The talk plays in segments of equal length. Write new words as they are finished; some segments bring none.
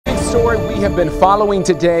story we have been following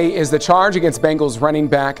today is the charge against Bengals running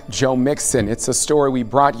back Joe Mixon. It's a story we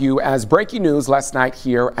brought you as breaking news last night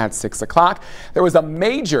here at 6 o'clock. There was a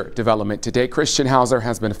major development today. Christian Hauser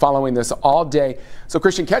has been following this all day. So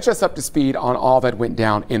Christian, catch us up to speed on all that went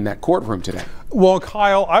down in that courtroom today. Well,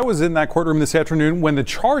 Kyle, I was in that courtroom this afternoon when the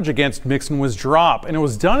charge against Mixon was dropped, and it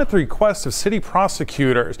was done at the request of city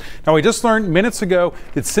prosecutors. Now, we just learned minutes ago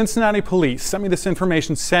that Cincinnati police sent me this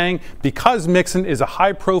information saying because Mixon is a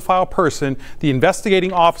high-profile person, the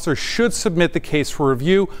investigating officer should submit the case for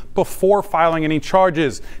review before filing any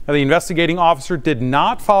charges. Now, the investigating officer did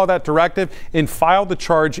not follow that directive and filed the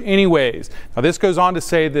charge anyways. Now, this goes on to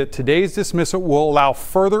say that today's dismissal will allow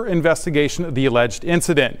further investigation of the alleged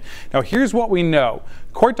incident. Now, here's what we know.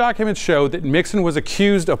 Court documents show that Mixon was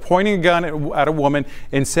accused of pointing a gun at a woman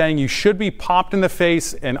and saying, "You should be popped in the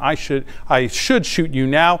face and I should shoot you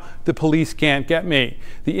now. The police can't get me."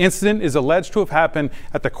 The incident is alleged to have happened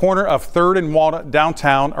at the corner of 3rd and Walnut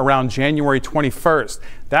downtown around January 21st.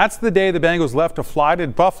 That's the day the Bengals left to fly to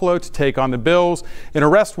Buffalo to take on the Bills. An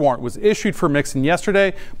arrest warrant was issued for Mixon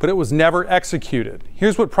yesterday, but it was never executed.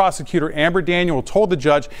 Here's what prosecutor Amber Daniel told the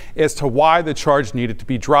judge as to why the charge needed to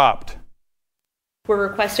be dropped. We're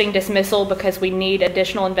requesting dismissal because we need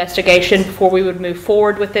additional investigation before we would move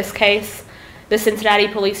forward with this case. The Cincinnati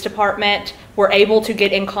Police Department were able to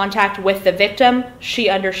get in contact with the victim. She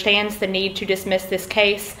understands the need to dismiss this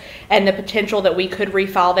case and the potential that we could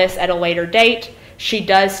refile this at a later date. She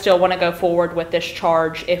does still want to go forward with this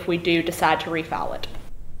charge if we do decide to refile it.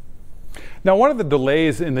 Now, one of the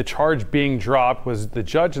delays in the charge being dropped was the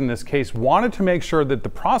judge in this case wanted to make sure that the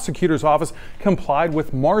prosecutor's office complied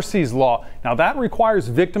with Marcy's law. Now, that requires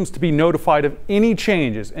victims to be notified of any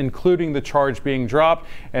changes, including the charge being dropped.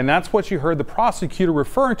 And that's what you heard the prosecutor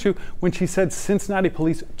referring to when she said Cincinnati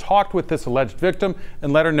police talked with this alleged victim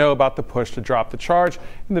and let her know about the push to drop the charge.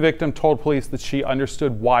 And the victim told police that she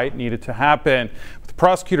understood why it needed to happen. But the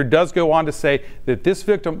prosecutor does go on to say that this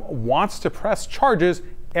victim wants to press charges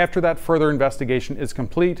after that further investigation is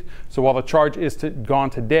complete. So while the charge is gone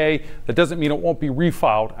today, that doesn't mean it won't be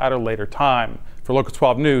refiled at a later time. For Local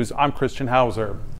 12 News, I'm Christian Hauser.